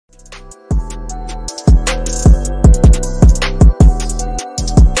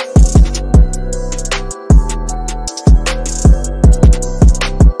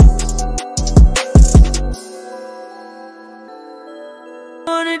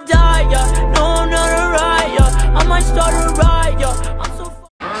wanna die, yeah. No, I'm not a riot, yeah. I might start a riot, yeah. I'm so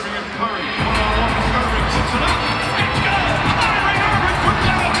Irving and Curry, one-on-one. Irving sits it up. It's good. Kyrie Irving from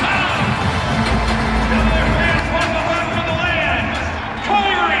downtown. The other fans won the run for the land.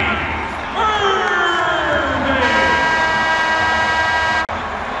 Kyrie Irving.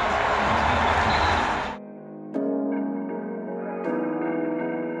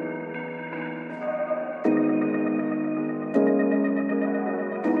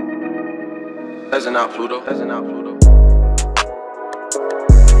 Peasant out, Pluto. Peasant out, Pluto.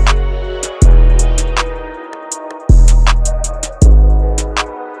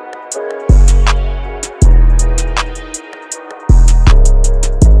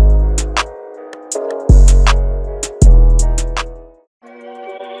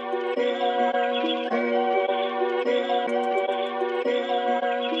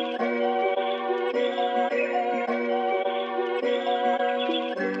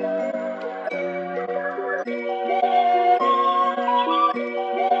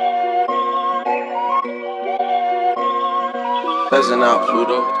 Peasant out,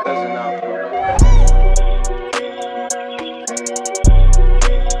 Pluto.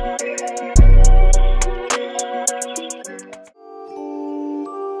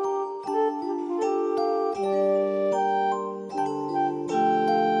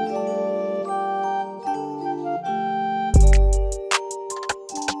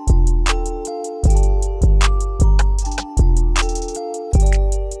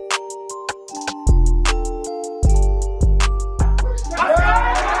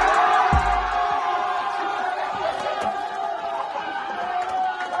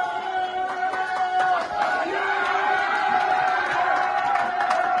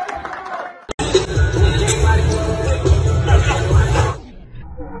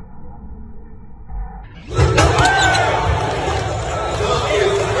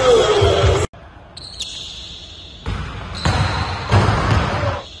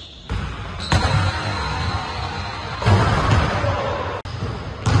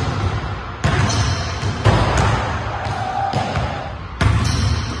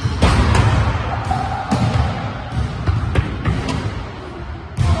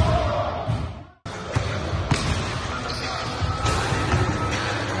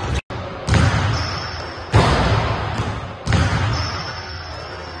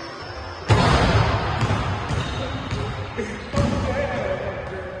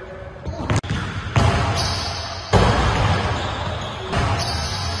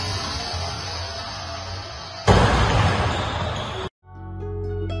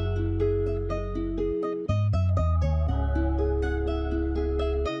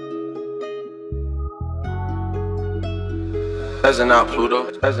 Peasant out,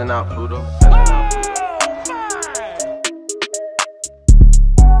 Pluto. Peasant out, Pluto. Peasant out, Pluto.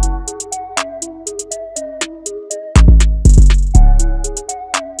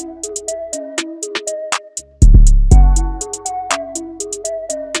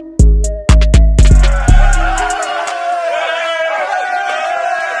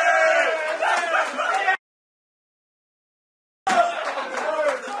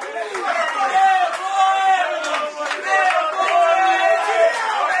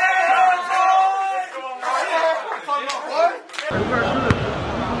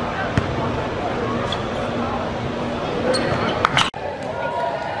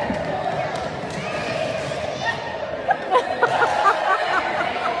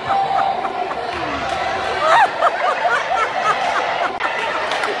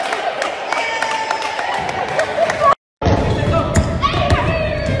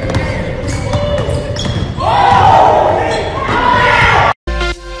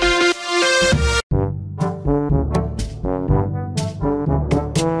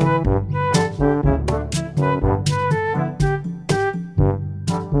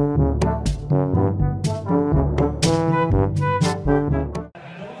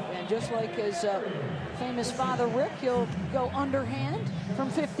 Like his famous father Rick, he'll go underhand from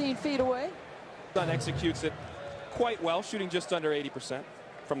 15 feet away. Son executes it quite well, shooting just under 80%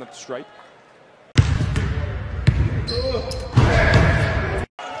 from the stripe.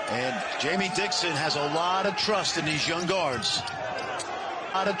 And Jamie Dixon has a lot of trust in these young guards.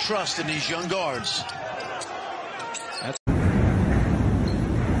 A lot of trust in these young guards. Oh,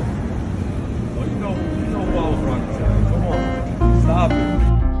 you know who I was running to. Come on, stop it.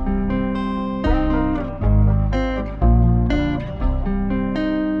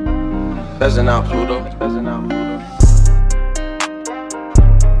 Peasant out, Pluto. Peasant out, Pluto.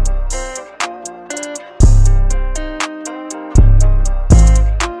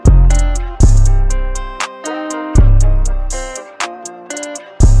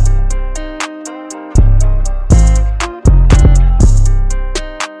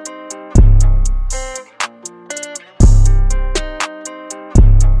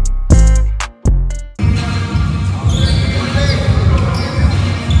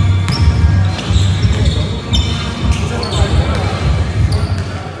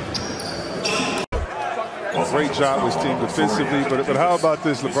 job, his team defensively. But how about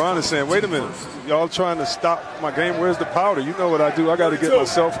this? LeBron is saying, wait a minute, y'all trying to stop my game. Where's the powder? You know what I do. I got to get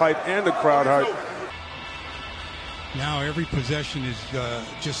myself hyped and the crowd hyped. Now every possession is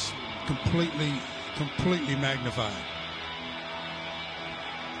just completely magnified.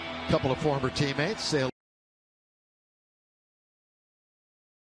 A couple of former teammates say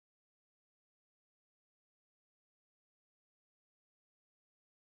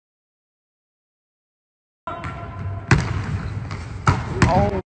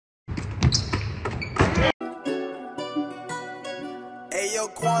Hey yo,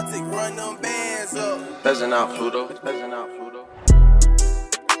 Quantic, run them bands up. Pheasant out, Pluto. Pheasant out, Pluto.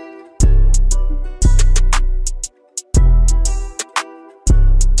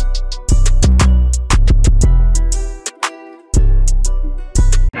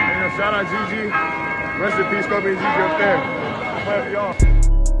 Hey, shout out Gigi. Rest in peace, Kobe and Gigi up there. I'm playing for y'all.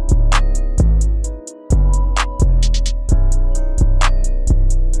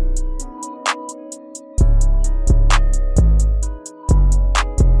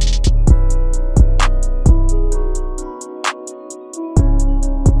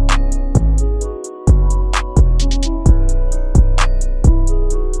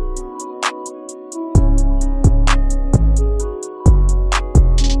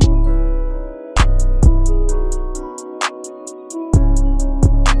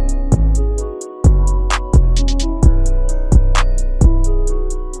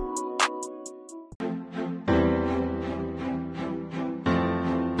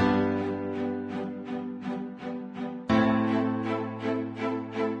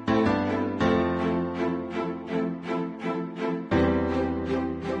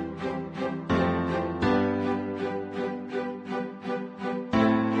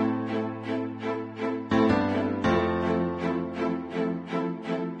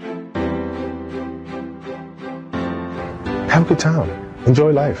 Have a good time.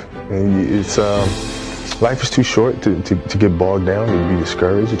 Enjoy life. It's life is too short to get bogged down and be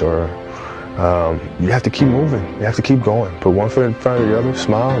discouraged, or you have to keep moving. You have to keep going. Put one foot in front of the other,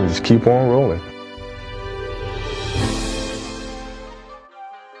 smile, and just keep on rolling.